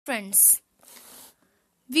Friends,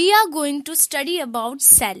 we are going to study about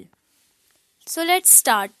cell. So let's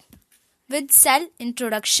start with cell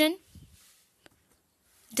introduction,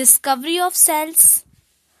 discovery of cells,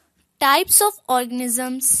 types of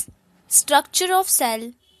organisms, structure of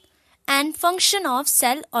cell, and function of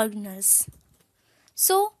cell organelles.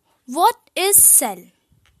 So, what is cell?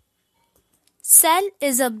 Cell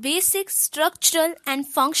is a basic structural and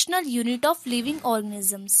functional unit of living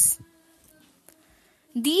organisms.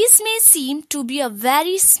 These may seem to be a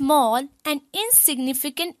very small and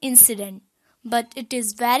insignificant incident, but it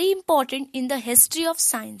is very important in the history of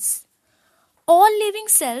science. All living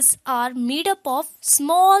cells are made up of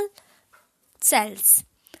small cells,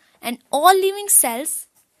 and all living cells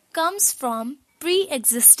comes from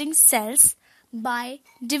pre-existing cells by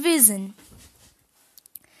division.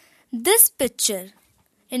 This picture,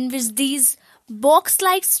 in which these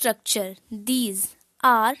box-like structure, these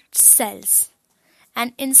are cells.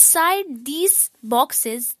 And inside these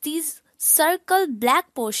boxes, this circle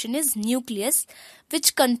black portion is nucleus,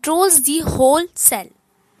 which controls the whole cell.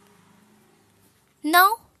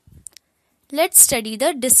 Now, let's study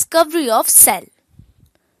the discovery of cell.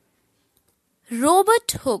 Robert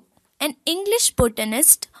Hooke, an English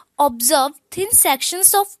botanist, observed thin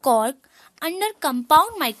sections of cork under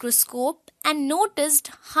compound microscope and noticed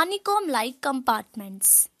honeycomb-like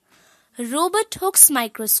compartments. Robert Hooke's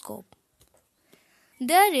microscope.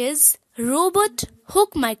 There is Robert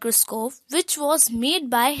Hooke microscope which was made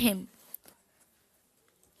by him.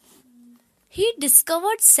 He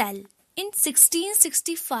discovered cell in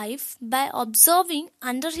 1665 by observing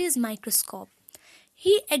under his microscope.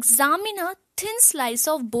 He examined a thin slice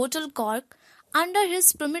of bottle cork under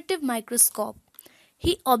his primitive microscope.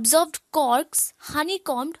 He observed corks,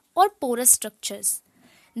 honeycombed or porous structures.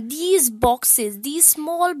 These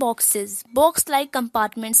small boxes, box-like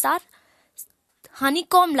compartments are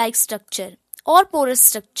honeycomb-like structure or porous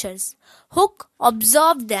structures. Hooke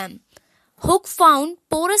observed them. Hooke found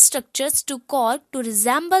porous structures to cork to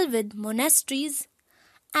resemble with monasteries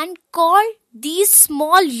and called these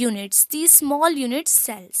small units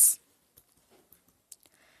cells.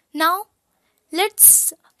 Now,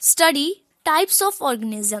 let's study types of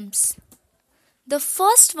organisms. The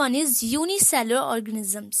first one is unicellular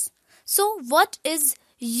organisms. So, what is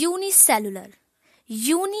unicellular?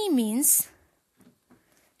 Uni means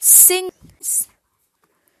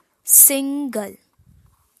single.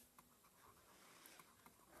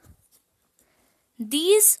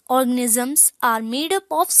 These organisms are made up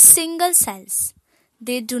of single cells.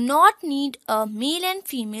 They do not need a male and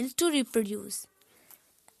female to reproduce.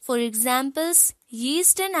 For examples,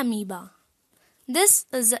 yeast and amoeba. This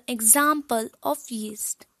is an example of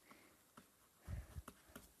yeast.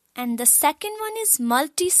 And the second one is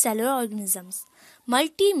multicellular organisms.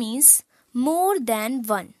 Multi means more than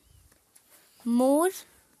one. More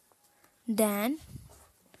than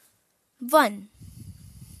one.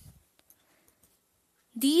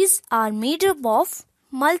 These are made up of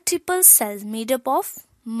multiple cells,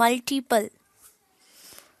 multiple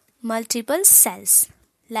cells,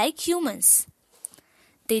 like humans.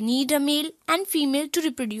 They need a male and female to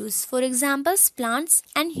reproduce. For example, plants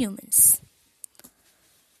and humans.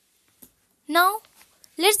 Now,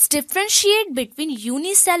 let's differentiate between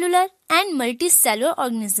unicellular and multicellular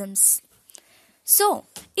organisms. So,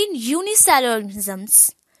 in unicellular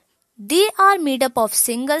organisms, they are made up of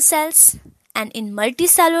single cells, and in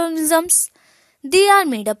multicellular organisms, they are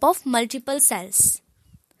made up of multiple cells.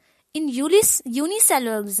 In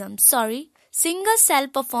unicellular organisms, single cell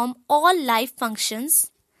perform all life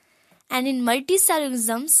functions, and in multicellular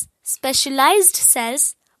organisms, specialized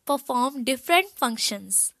cells perform different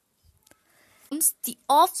functions. The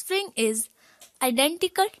offspring is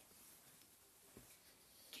identical.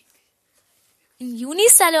 In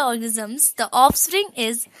unicellular organisms, the offspring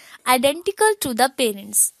is identical to the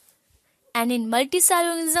parents. And in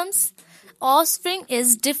multicellular organisms, offspring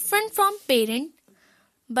is different from parent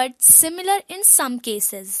but similar in some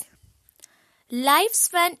cases.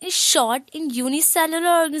 Lifespan is short in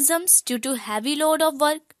unicellular organisms due to heavy load of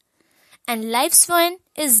work, and lifespan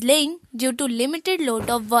is long due to limited load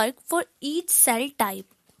of work for each cell type.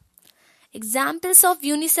 Examples of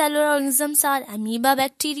unicellular organisms are amoeba,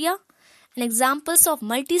 bacteria, and examples of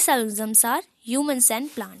multicellular organisms are humans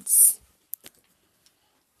and plants.